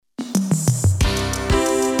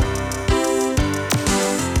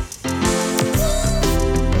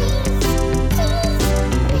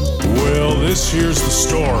here's the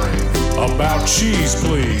story about Cheeze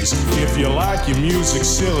Pleeze. If you like your music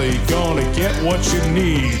silly, gonna get what you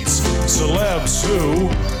need. Celebs who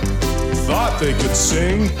thought they could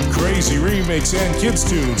sing crazy remakes and kids'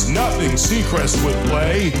 tunes. Nothing Seacrest would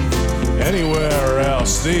play. Anywhere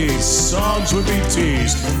else, these songs would be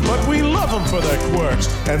teased. But we love them for their quirks,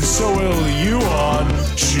 and so will you on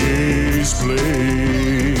Cheeze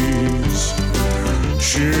Pleeze.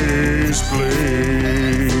 Cheeze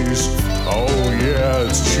Pleeze. Oh yeah,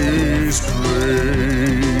 it's Cheeze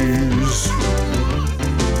Pleeze.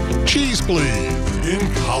 Cheeze Pleeze in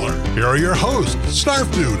color. Here are your hosts,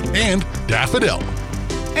 Snarf Dude and Daffodil.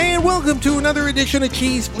 And welcome to another edition of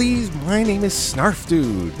Cheeze Pleeze. My name is Snarf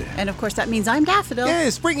Dude. And of course that means I'm Daffodil.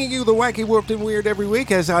 Yes, bringing you the wacky, warped, and weird every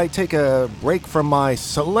week as I take a break from my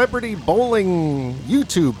celebrity bowling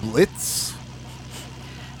YouTube blitz.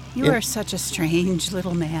 You are such a strange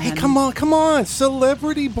little man. Hey, come on.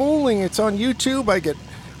 Celebrity bowling. It's on YouTube.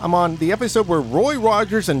 I'm on the episode where Roy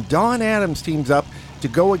Rogers and Don Adams teams up to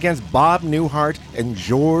go against Bob Newhart and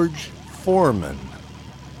George Foreman.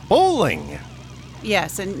 Bowling.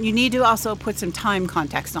 Yes, and you need to also put some time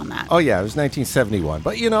context on that. Oh, yeah, it was 1971.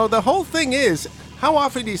 But, the whole thing is, how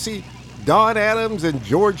often do you see Don Adams and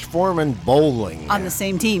George Foreman bowling? On the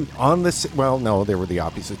same team. Well, no, they were the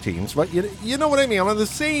opposite teams. But you know what I mean? On the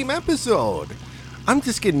same episode. I'm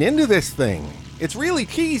just getting into this thing. It's really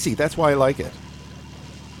cheesy. That's why I like it.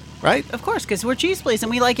 Right? Of course, because we're Cheeze Pleeze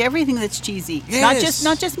and we like everything that's cheesy. Yes.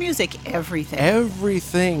 Not just music, everything.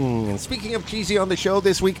 Everything. And speaking of cheesy on the show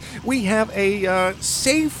this week, we have a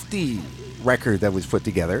safety record that was put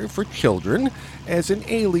together for children as an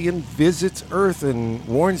alien visits Earth and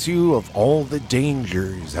warns you of all the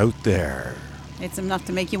dangers out there. It's enough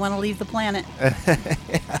to make you want to leave the planet.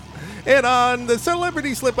 And on the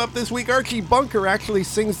Celebrity Slip-Up this week, Archie Bunker actually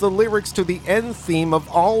sings the lyrics to the end theme of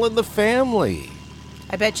All in the Family.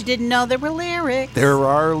 I bet you didn't know there were lyrics. There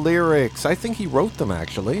are lyrics. I think he wrote them,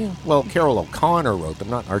 actually. Well, Carol O'Connor wrote them,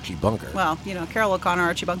 not Archie Bunker. Well, Carol O'Connor,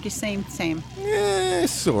 Archie Bunker, same. Yeah,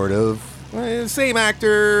 sort of. Same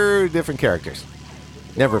actor, different characters.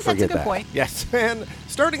 Never forget that. That's a good point. Yes. And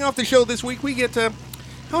starting off the show this week, we get,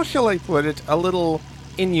 how shall I put it, a little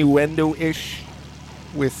innuendo-ish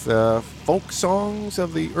with folk songs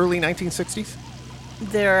of the early 1960s.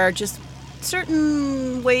 There are just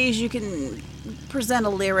certain ways you can present a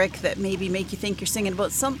lyric that maybe make you think you're singing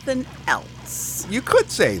about something else. You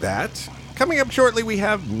could say that. Coming up shortly, we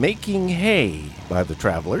have Making Hay by the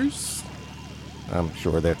Travelers. I'm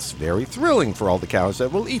sure that's very thrilling for all the cows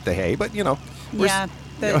that will eat the hay, but, I'm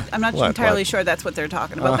not entirely sure that's what they're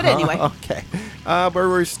talking about, but anyway. Okay. But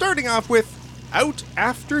we're starting off with Out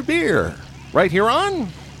After Beer. Right here on...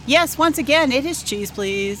 Yes, once again, it is Cheeze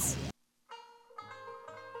Pleeze.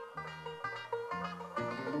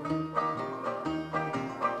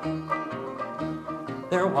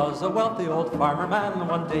 There was a wealthy old farmer man,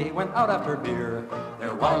 one day he went out after beer.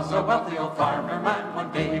 There was a wealthy old farmer man,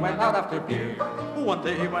 one day he went out after beer. One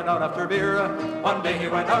day he went out after beer, one day he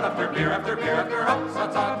went out after beer, after beer, after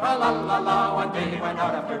up-sa-ta, tra-la-la-la. One day he went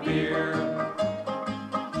out after beer.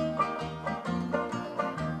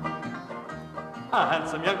 A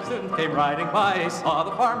handsome young student came riding by, he saw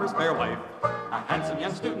the farmer's fair wife. A handsome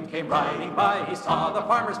young student came riding by, he saw the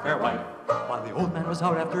farmer's fair wife. While the old man was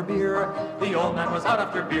out after beer, the old man was out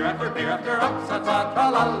after beer, after beer, after up-sa-ta,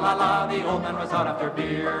 tra-la-la-la. The old man was out after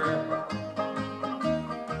beer.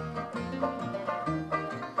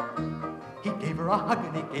 He gave her a hug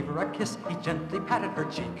and he gave her a kiss, he gently patted her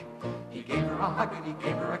cheek. He gave her a hug and he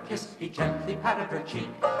gave her a kiss, he gently patted her cheek.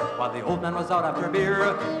 While the old man was out after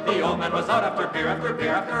beer, the old man was out after beer, after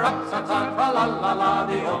beer, after up-sa-ta, tra-la-la-la.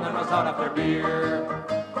 The old man was out after beer.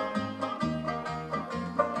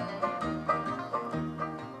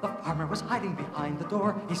 The farmer was hiding behind the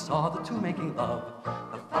door, he saw the two making love.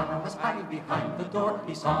 The farmer was hiding behind the door,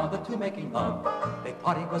 he saw the two making love. They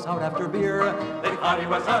thought he was out after beer, they thought he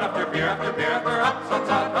was out after beer, after beer, after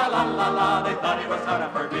up-sa-ta, tra-la-la-la. They thought he was out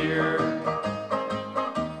after beer.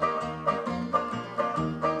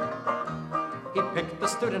 He picked the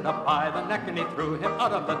student up by the neck and he threw him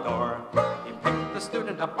out of the door. He picked the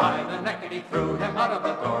student up by the neck and he threw him out of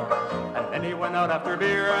the door. And then he went out after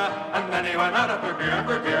beer, and then he went out after beer,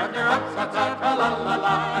 after beer, after up-sa-ta,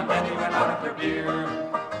 tra-la-la-la. And then he went out after beer.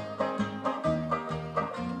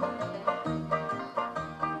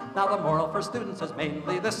 Now the moral for students is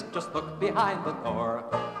mainly this, just look behind the door.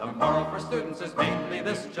 The moral for students is mainly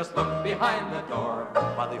this, just look behind the door.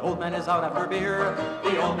 While the old man is out after beer,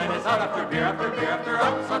 the old man is out after beer, after beer, after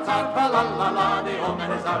up-sa-ta, tra-la-la-la. The old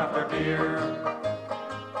man is out after beer.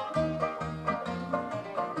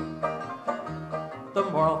 The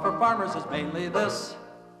moral for farmers is mainly this.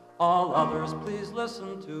 All others, please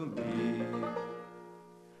listen to me.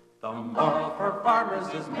 The moral for farmers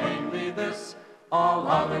is mainly this. All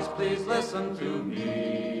others, please listen to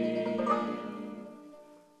me.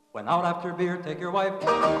 When out after beer, take your wife.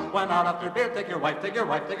 When out after beer, take your wife. Take your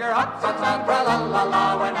wife, take her hot, hot, hot, tra la la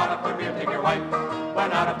la. When out after beer, take your wife.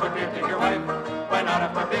 When out after beer, take your wife. When out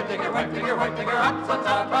after beer, take your wife. Take your wife, take her hot, hot,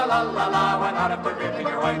 hot, tra la la la. When out after beer, take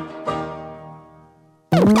your wife.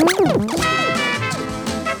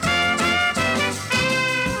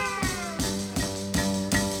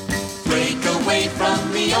 Break away from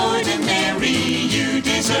the ordinary, you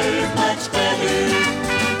deserve much better.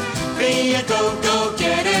 Be a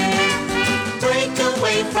go-go-getter. Break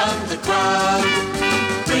away from the crowd.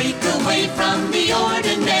 Break away from the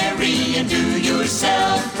ordinary and do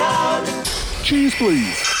yourself proud. Cheeze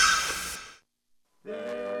Pleeze.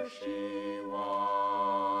 There she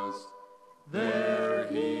was. There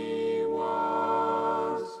he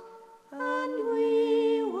was. And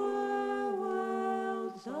we were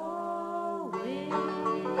worlds away.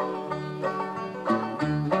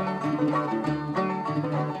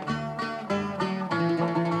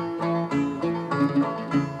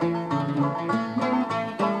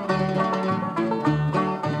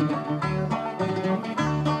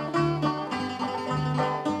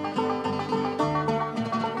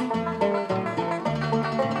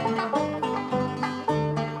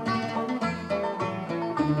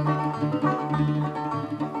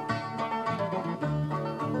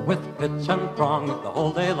 With pitch and prong the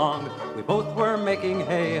whole day long, we both were making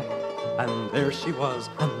hay. And there she was,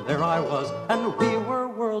 and there I was, and we were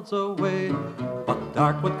worlds away. But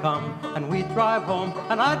dark would come, and we'd drive home,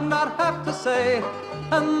 and I'd not have to say.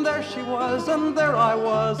 And there she was, and there I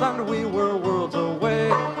was, and we were worlds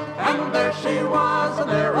away. And there she was, and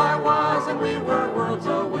there I was, and we were worlds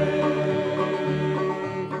away.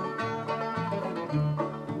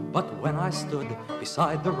 But when I stood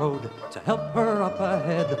beside the road to help her up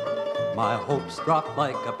ahead, my hopes dropped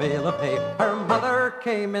like a bale of hay. Her mother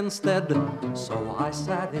came instead. So I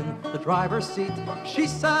sat in the driver's seat, she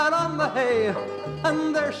sat on the hay.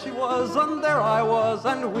 And there she was, and there I was,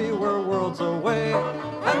 and we were worlds away.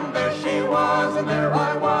 And there she was, and there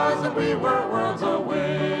I was, and we were worlds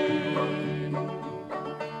away.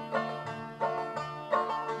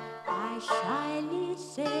 I shyly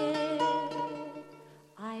said,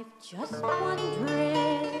 I've just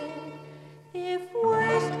wondered if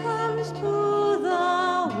worst comes to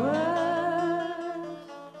the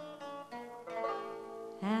worst,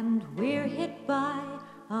 and we're hit by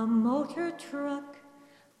a motor truck,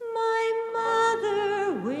 my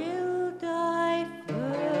mother will die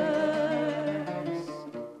first.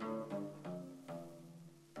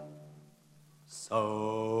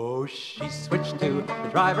 So she switched to the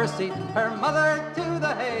driver's seat, her mother to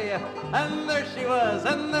the hay. And there she was,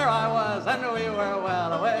 and there I was, and we were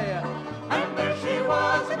well away. And there she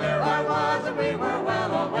was, and there I was, and we were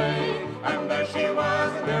well away. And there she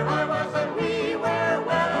was, and there I was, and we were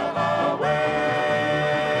well away.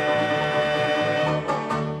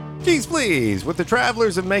 Cheeze Pleeze with the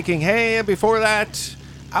Travelers of Making Hay. And before that,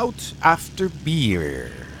 Out After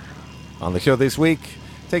Beer. On the show this week,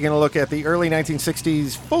 taking a look at the early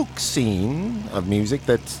 1960s folk scene of music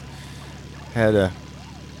that had a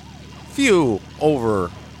few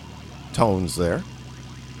overtones there,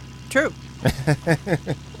 True.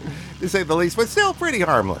 to say the least, but still pretty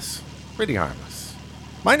harmless. Pretty harmless.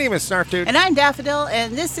 My name is Snarf Dude. And I'm Daffodil,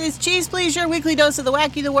 and this is Cheeze Pleeze, your weekly dose of the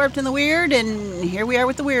wacky, the warped, and the weird. And here we are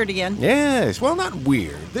with the weird again. Yes, well, not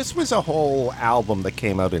weird. This was a whole album that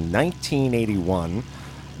came out in 1981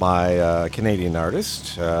 by a Canadian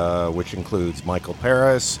artist, which includes Michael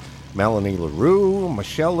Paris, Melanie LaRue,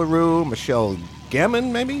 Michelle LaRue, Michelle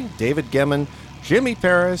Gemin, maybe? David Gemin, Jimmy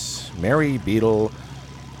Paris, Mary Beadle,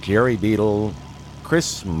 Jerry Beadle,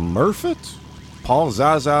 Chris Murfitt, Paul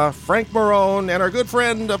Zaza, Frank Marone, and our good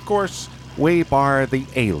friend, of course, Waybar the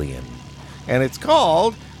Alien. And it's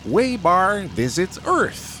called Waybar Visits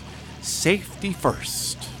Earth. Safety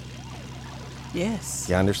first. Yes.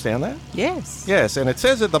 You understand that? Yes. Yes, and it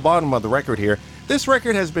says at the bottom of the record here, this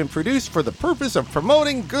record has been produced for the purpose of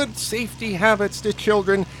promoting good safety habits to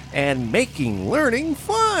children and making learning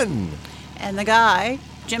fun. And the guy,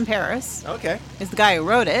 Jim Paris, Okay. is the guy who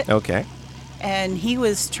wrote it. Okay. And he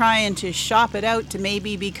was trying to shop it out to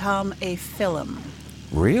maybe become a film.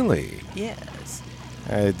 Really? Yes.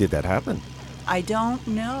 Did that happen? I don't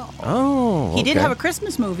know. Oh, He did okay. have a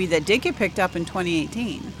Christmas movie that did get picked up in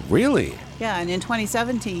 2018. Really? Yeah, and in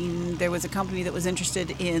 2017, there was a company that was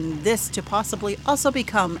interested in this to possibly also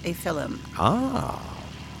become a film. Ah.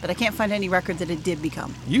 but I can't find any record that it did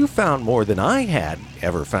become. You found more than I had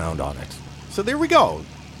ever found on it. So there we go.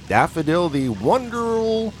 Daffodil the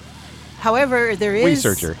Wonderful However, there is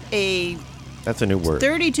Researcher. a That's a new word.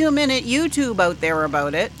 32-minute YouTube out there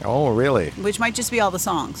about it, Oh, really? which might just be all the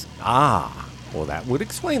songs. Ah, well, that would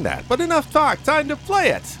explain that. But enough talk. Time to play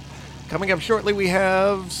it. Coming up shortly, we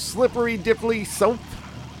have Slippery Dipply Soap.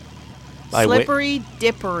 Slippery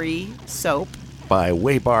Dippery Soap. By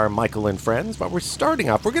Waybar, Michael and Friends. But we're starting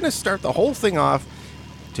off. We're going to start the whole thing off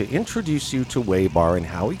to introduce you to Waybar and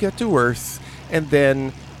how he got to Earth. And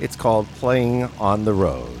then it's called Playing on the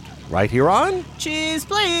Road. Right here on Cheeze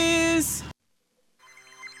Pleeze!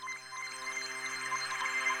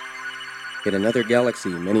 In another galaxy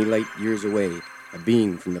many light years away, a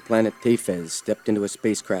being from the planet Tefez stepped into a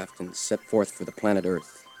spacecraft and set forth for the planet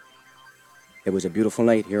Earth. It was a beautiful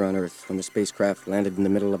night here on Earth when the spacecraft landed in the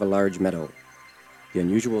middle of a large meadow. The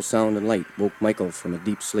unusual sound and light woke Michael from a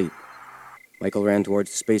deep sleep. Michael ran towards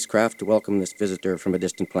the spacecraft to welcome this visitor from a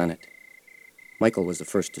distant planet. Michael was the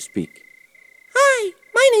first to speak. Hi,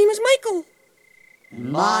 my name is Michael.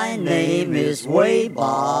 My name is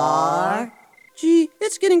Waybar. Gee,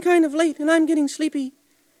 it's getting kind of late and I'm getting sleepy.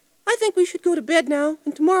 I think we should go to bed now,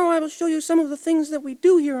 and tomorrow I will show you some of the things that we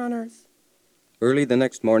do here on Earth. Early the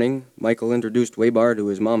next morning, Michael introduced Waybar to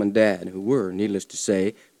his mom and dad, who were, needless to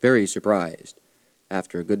say, very surprised.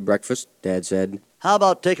 After a good breakfast, Dad said, How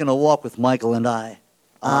about taking a walk with Michael and I?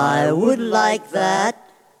 I would like that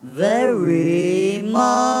very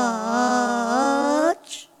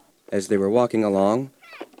much. As they were walking along,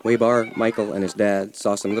 Waybar, Michael, and his dad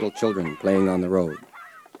saw some little children playing on the road.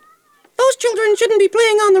 Those children shouldn't be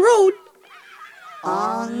playing on the road.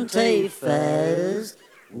 On Tefez,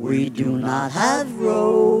 we do not have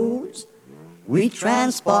roads. We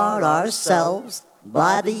transport ourselves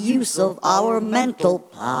by the use of our mental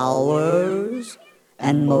powers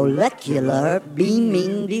and molecular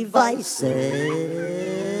beaming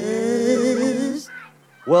devices.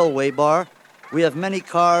 Well, Waybar, we have many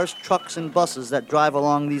cars, trucks, and buses that drive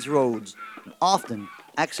along these roads. And often,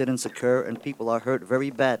 accidents occur and people are hurt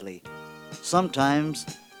very badly. Sometimes,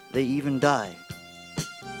 they even die.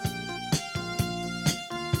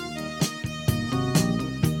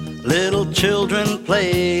 Little children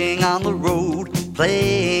playing on the road,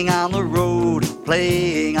 playing on the road,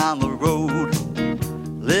 playing on the road.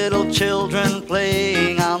 Little children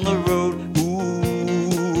playing on the road,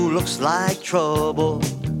 ooh, looks like trouble.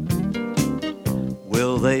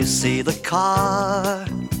 Will they see the car?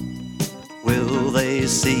 Will they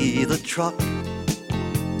see the truck?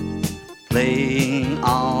 Playing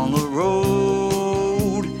on the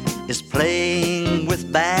road is playing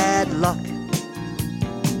with bad luck.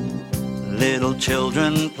 Little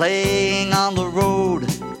children playing on the road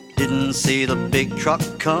didn't see the big truck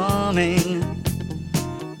coming.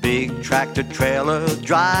 Big tractor trailer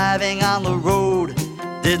driving on the road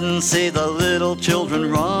didn't see the little children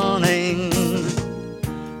running.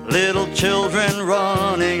 Little children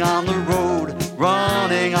running on the road,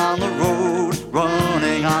 running on the road,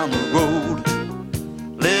 running on the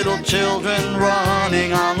road. Little children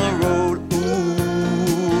running on the road,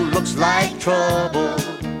 ooh, looks like trouble.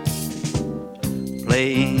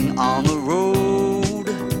 Playing on the road,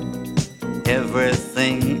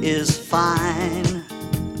 everything is fine.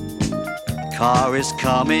 Car is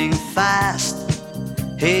coming fast,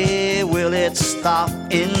 hey, will it stop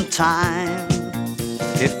in time?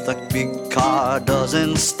 If the big car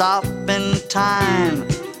doesn't stop in time,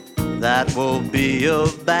 that will be a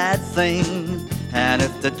bad thing. And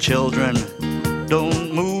if the children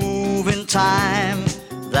don't move in time,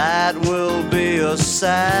 that will be a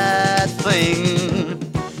sad thing.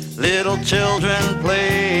 Little children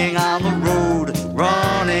playing on the road,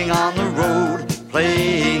 running on the road,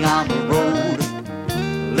 playing on the road.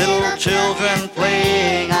 Little children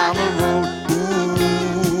playing on the road,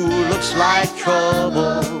 ooh, looks like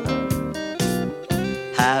trouble.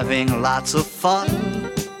 Having lots of fun,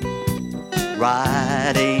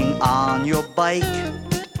 riding on your bike,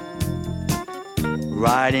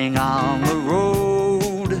 riding on the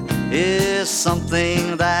road is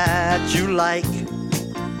something that you like.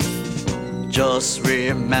 Just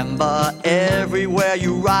remember, everywhere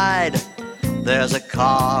you ride, there's a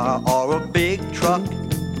car or a big truck.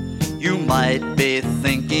 You might be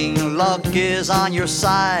thinking luck is on your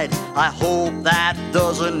side. I hope that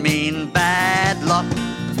doesn't mean bad luck.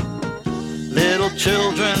 Little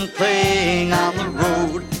children playing on the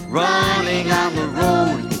road, running on the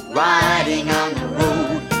road, riding on the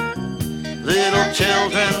road. Little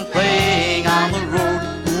children playing on the road,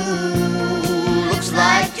 ooh, looks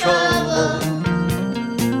like trouble.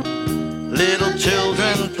 Little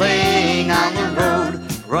children playing on the road,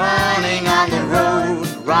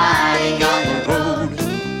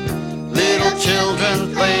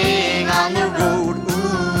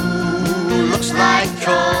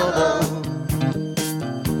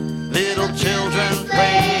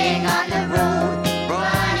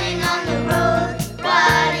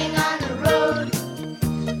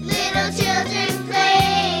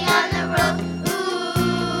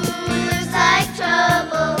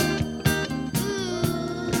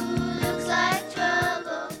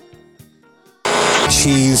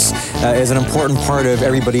 cheese is an important part of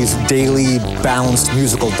everybody's daily balanced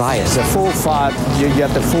musical diet. It's a full fat, you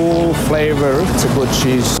get the full flavor. It's a good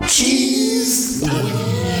cheese. Cheeze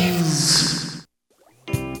Pleeze.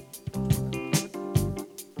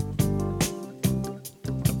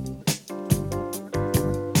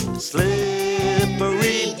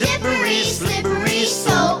 Slippery, dippery, slippery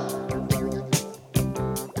soap.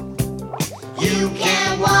 You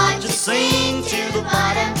can watch it sink to the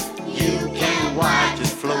bottom. You can watch it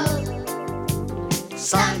float.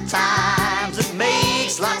 Sometimes it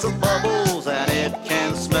makes lots of bubbles and it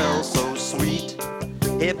can smell so sweet.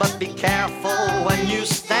 Hey, but be careful when you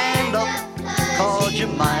stand up, 'cause you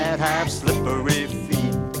might have slippery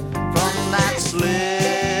feet from that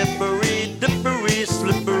slippery, dippery,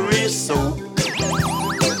 slippery soap.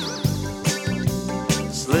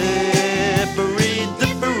 Slippery,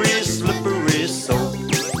 dippery, slippery soap.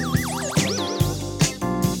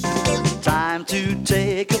 Time to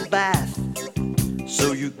take a bath,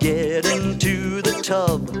 so you get into the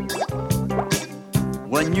tub.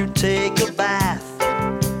 When you take a bath,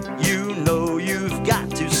 you know you've got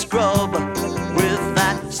to scrub with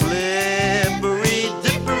that slippery,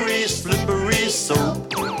 dippery, slippery soap.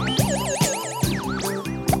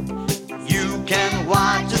 You can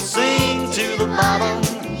watch it sink to the bottom.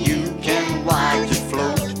 You can watch it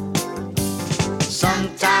float.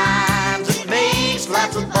 Sometimes it makes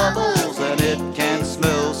lots of bubbles and it can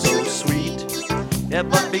smell so sweet. Yeah,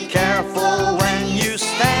 but be careful when you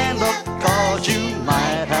stand up, 'cause you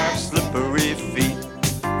might have slippery feet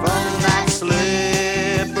from that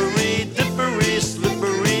slippery, dippery,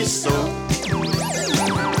 slippery soap.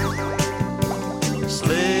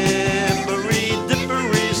 Slippery,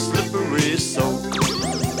 dippery, slippery soap.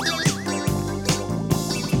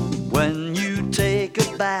 When you take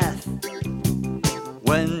a bath,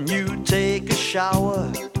 when you take a shower,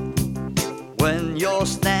 when you're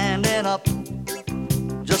standing up,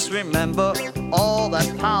 just remember all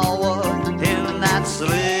that power in that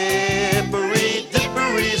slippery,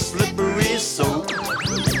 dippery, slippery soap.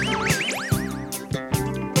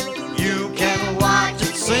 You can watch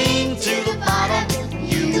it sink to the bottom.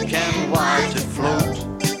 You can watch it float.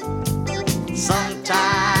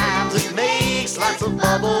 Sometimes it makes lots of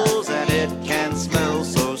bubbles and it can smell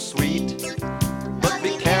so sweet. But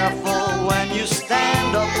be careful when you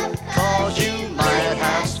stand up, 'cause you might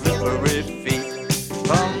have slippery feet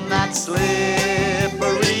from that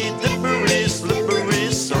slippery, dippery,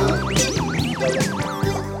 slippery soap.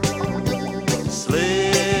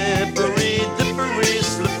 Slippery, dippery,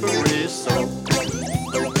 slippery soap.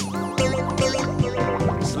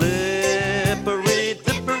 Slippery,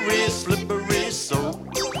 dippery, slippery soap.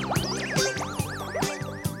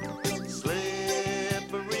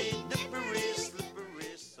 Slippery, dippery,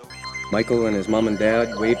 slippery soap. Michael and his mom and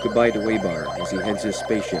dad wave goodbye to Waybar as he heads his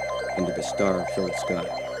spaceship into the star-filled sky.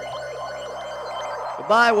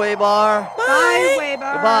 Goodbye, Waybar. Bye,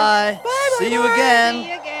 Waybar. Goodbye. See you again. See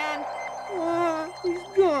you again. He's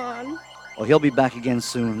gone. Oh, he'll be back again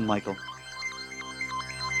soon, Michael.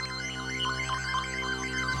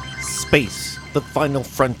 Space, the final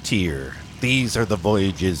frontier. These are the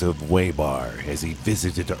voyages of Waybar as he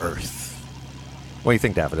visited Earth. What do you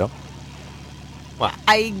think, Daffodil?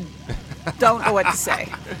 I don't know what to say.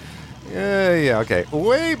 Yeah, okay.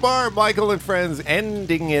 Waybar, Michael and friends,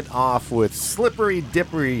 ending it off with Slippery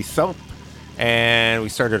Dippery Soap. And we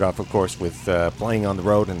started off, of course, with Playing on the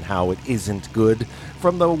Road and How It Isn't Good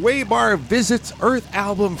from the Waybar Visits Earth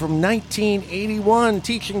album from 1981,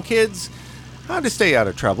 teaching kids how to stay out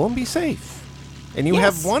of trouble and be safe. And you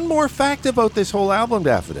have one more fact about this whole album,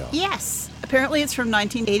 Daffodil. Yes. Apparently it's from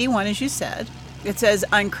 1981, as you said. It says,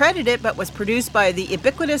 uncredited, but was produced by the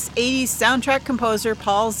ubiquitous 80s soundtrack composer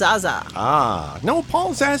Paul Zaza. Ah, no,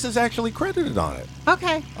 Paul Zaza is actually credited on it.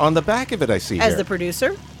 Okay. On the back of it, I see As here. the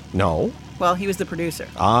producer? No. Well, he was the producer.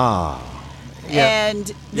 Ah. Yeah.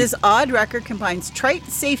 And this odd record combines trite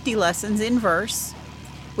safety lessons in verse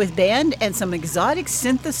with band and some exotic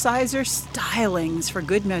synthesizer stylings for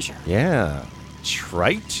good measure. Yeah.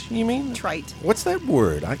 Trite, you mean? Trite. What's that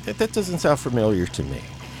word? That doesn't sound familiar to me.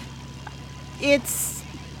 It's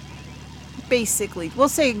basically, we'll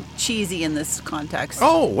say cheesy in this context.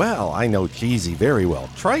 Oh, well, I know cheesy very well.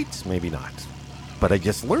 Trite, maybe not. But I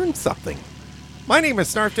just learned something. My name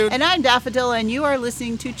is Snarf Dude. And I'm Daffodil, and you are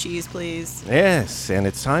listening to Cheeze Pleeze. Yes, and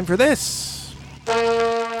it's time for this.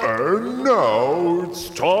 And now it's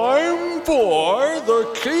time for the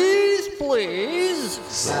Cheeze Pleeze.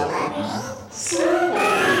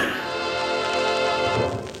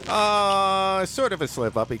 Sort of a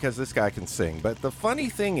slip up because this guy can sing. But the funny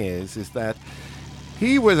thing is that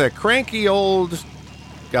he was a cranky old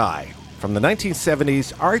guy From the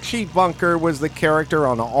 1970s, Archie Bunker was the character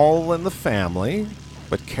on All in the Family,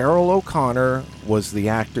 but Carroll O'Connor was the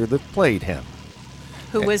actor that played him.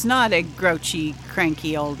 Who was not a grouchy,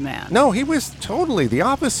 cranky old man. No, he was totally the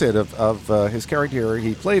opposite of his character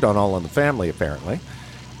he played on All in the Family, apparently.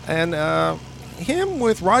 And him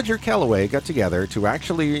with Roger Kellaway got together to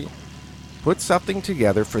actually put something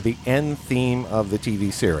together for the end theme of the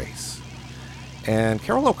TV series. And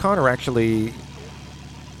Carroll O'Connor actually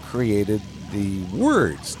created the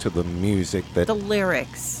words to the music that... The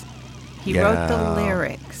lyrics. He wrote the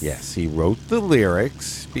lyrics. Yes, he wrote the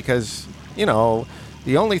lyrics because, you know,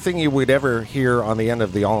 the only thing you would ever hear on the end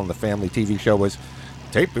of the All in the Family TV show was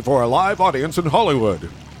taped before a live audience in Hollywood.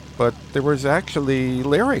 But there was actually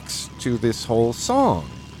lyrics to this whole song.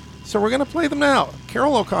 So we're going to play them now.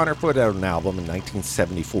 Carroll O'Connor put out an album in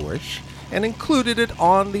 1974-ish and included it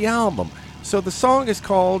on the album. So the song is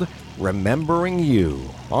called Remembering You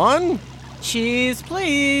on Cheeze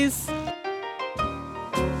Pleeze.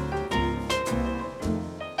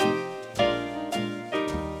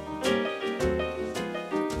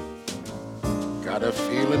 Got a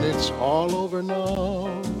feeling it's all over now.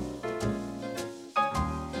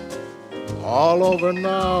 All over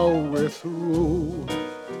now, we're through.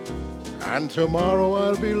 And tomorrow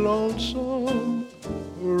I'll be lonesome,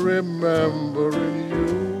 remembering you.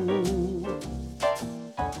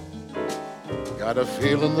 Got a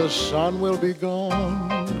feeling the sun will be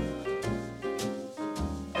gone.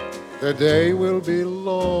 The day will be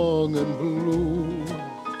long and blue.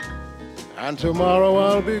 And tomorrow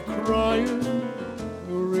I'll be crying,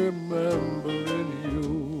 remembering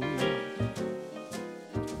you.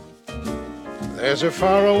 There's a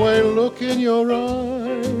faraway look in your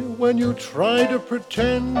eye when you try to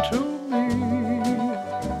pretend to me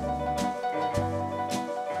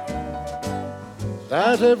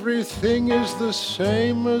that everything is the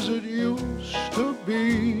same as it used to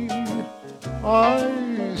be. I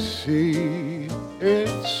see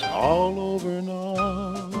it's all over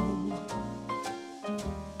now.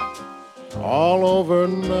 All over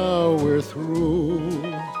now, we're through.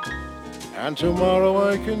 And tomorrow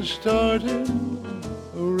I can start in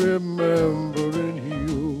remembering you.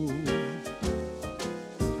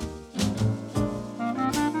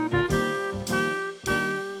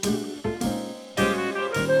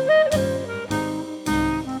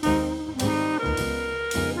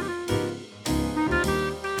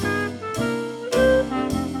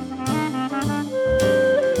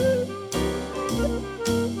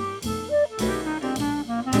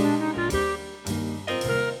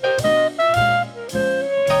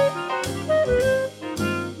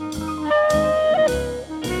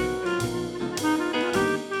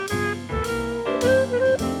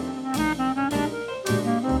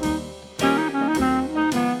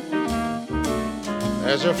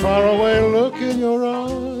 There's a faraway look in your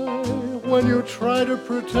eye when you try to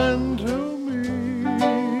pretend to me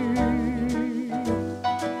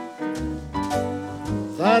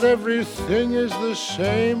that everything is the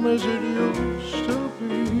same as it used to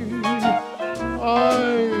be.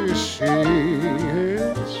 I see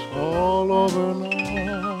it's all over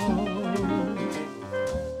now.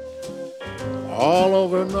 All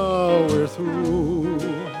over now, we're through.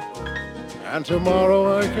 And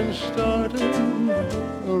tomorrow I can start in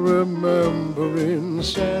remembering,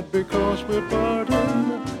 sad because we're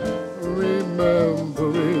parting,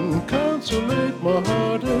 remembering, consolate my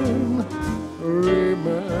heart in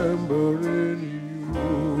remembering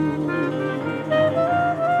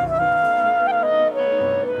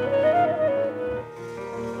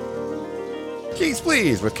you. Cheeze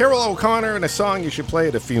Pleeze with Carroll O'Connor and a song you should play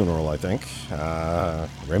at a funeral, I think.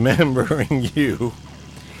 Remembering You.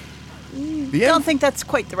 I don't think that's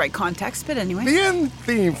quite the right context, but anyway. The end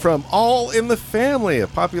theme from All in the Family, a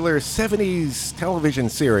popular 70s television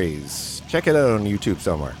series. Check it out on YouTube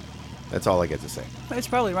somewhere. That's all I get to say. It's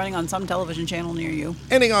probably running on some television channel near you.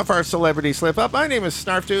 Ending off our celebrity slip-up, my name is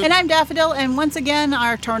Snarf Dude. And I'm Daffodil, and once again,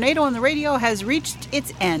 our tornado on the radio has reached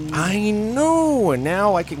its end. I know, and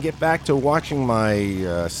now I can get back to watching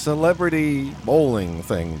my celebrity bowling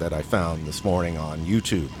thing that I found this morning on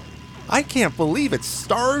YouTube. I can't believe it.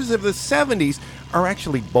 Stars of the 70s are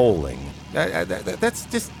actually bowling. That's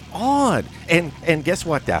just odd. And guess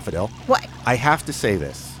what, Daffodil? What? I have to say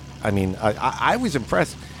this. I mean, I was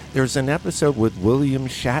impressed. There's an episode with William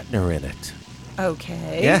Shatner in it.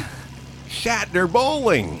 Okay. Yeah. Shatner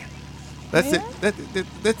bowling. That's it.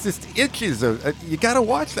 That's just itches. You got to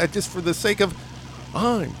watch that just for the sake of,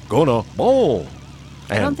 I'm gonna bowl.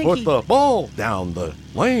 And put the ball down the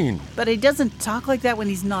lane. But he doesn't talk like that when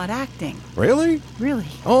he's not acting. Really? Really.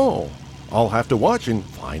 Oh, I'll have to watch and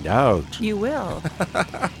find out. You will.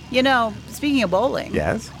 Speaking of bowling.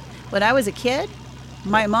 Yes? When I was a kid,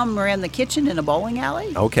 my mom ran the kitchen in a bowling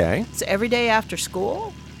alley. Okay. So every day after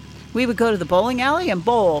school, we would go to the bowling alley and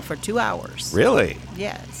bowl for 2 hours. Really?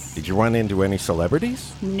 Yes. Did you run into any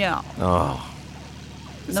celebrities? No. Oh.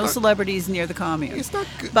 No celebrities near the commune. It's not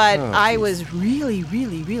good. But Oh, I geez. was really,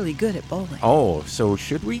 really, really good at bowling. Oh, so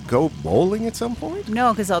should we go bowling at some point?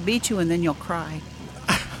 No, because I'll beat you and then you'll cry.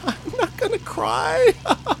 I'm not going to cry.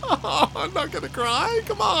 I'm not going to cry.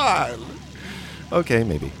 Come on. Okay,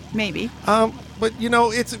 maybe. Maybe. But,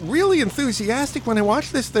 it's really enthusiastic when I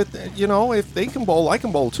watch this that, if they can bowl, I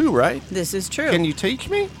can bowl too, right? This is true. Can you teach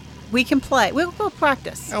me? We can play. We'll go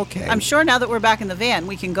practice. Okay. I'm sure now that we're back in the van,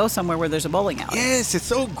 we can go somewhere where there's a bowling alley. Yes, it's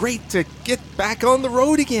so great to get back on the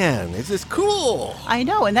road again. This is cool. I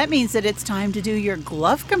know, and that means that it's time to do your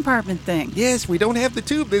glove compartment thing. Yes, we don't have the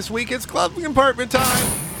tube this week. It's glove compartment time.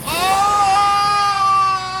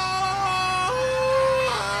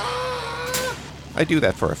 I do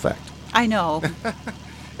that for effect. I know.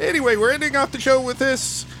 Anyway, we're ending off the show with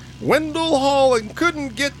this. Wendell Hall and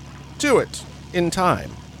couldn't get to it in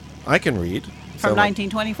time. I can read. From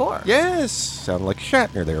 1924. Yes, sound like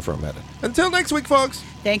Shatner there for a minute. Until next week, folks.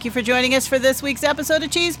 Thank you for joining us for this week's episode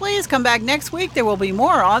of Cheeze Pleeze. Come back next week. There will be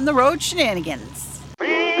more on the road shenanigans.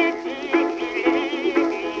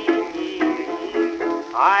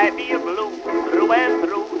 I feel blue through and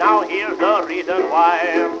through. Now here's the reason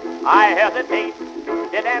why. I hesitate,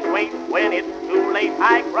 sit and wait. When it's too late,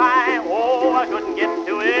 I cry. Oh, I couldn't get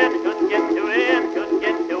to it, couldn't get to it, couldn't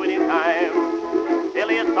get to it in time.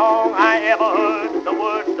 Silliest song I ever heard, the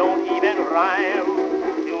words don't even rhyme.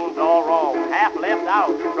 Tune's all wrong, half left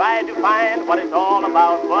out, tried to find what it's all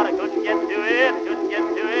about, but I couldn't get to it, couldn't get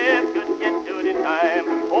to it, couldn't get to it in time.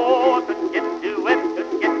 Oh, I couldn't get to it,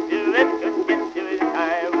 couldn't get to it, couldn't get to it in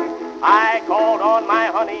time. I called on my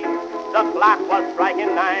honey, the clock was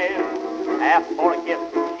striking 9. Asked for a kiss,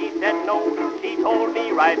 she said no, she told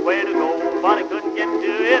me right where to go, but I couldn't get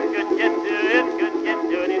to it, couldn't get to it, couldn't get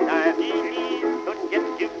to it in time. Couldn't get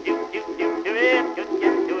to it, couldn't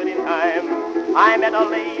get to it in time. I met a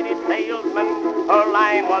lady salesman, her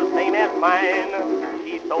line was same as mine.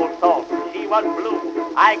 She sold salt, she was blue,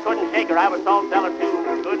 I couldn't shake her, I was salt seller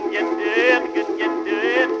too. Couldn't get to it, couldn't get to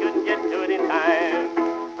it, couldn't get to it in time.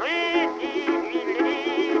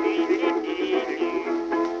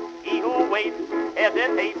 He who waits,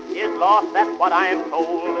 hesitates, is lost, that's what I am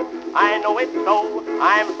told. I know it's so,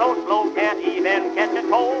 I'm so slow, can't even catch a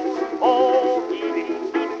cold. Oh,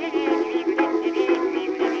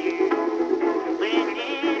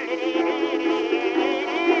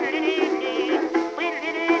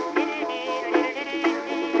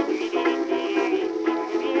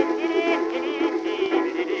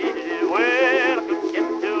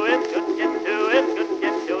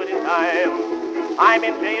 I'm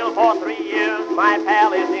in jail for 3 years, my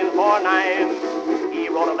pal is in for 9. He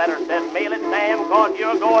wrote a letter, said, mail it, Sam, cause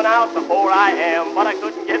you're going out before I am. But I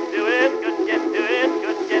couldn't get to it, couldn't get to it,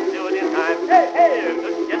 couldn't get to it in time. Hey,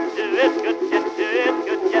 couldn't get to it, couldn't get to it,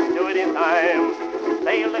 couldn't get to it in time.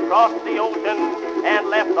 Sailed across the ocean and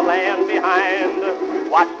left the land behind.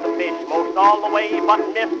 Watched the fish most all the way, but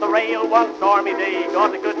missed the rail one stormy day.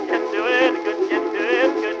 Cause I couldn't get to it, couldn't get to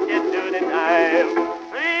it, couldn't get to it in time.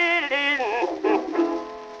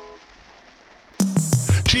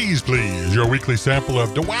 Cheeze Pleeze, your weekly sample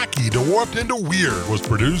of DeWacky, DeWarped, and DeWeird, was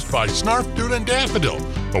produced by Snarf Dude and Daffodil,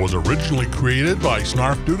 but was originally created by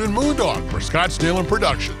Snarf Dude and Moondog for Scottsdale and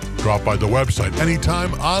Production. Drop by the website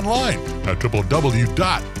anytime online at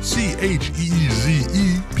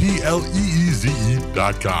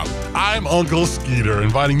www.cheezepleeze.com. I'm Uncle Skeeter,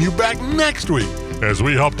 inviting you back next week as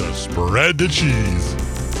we help to spread the cheese.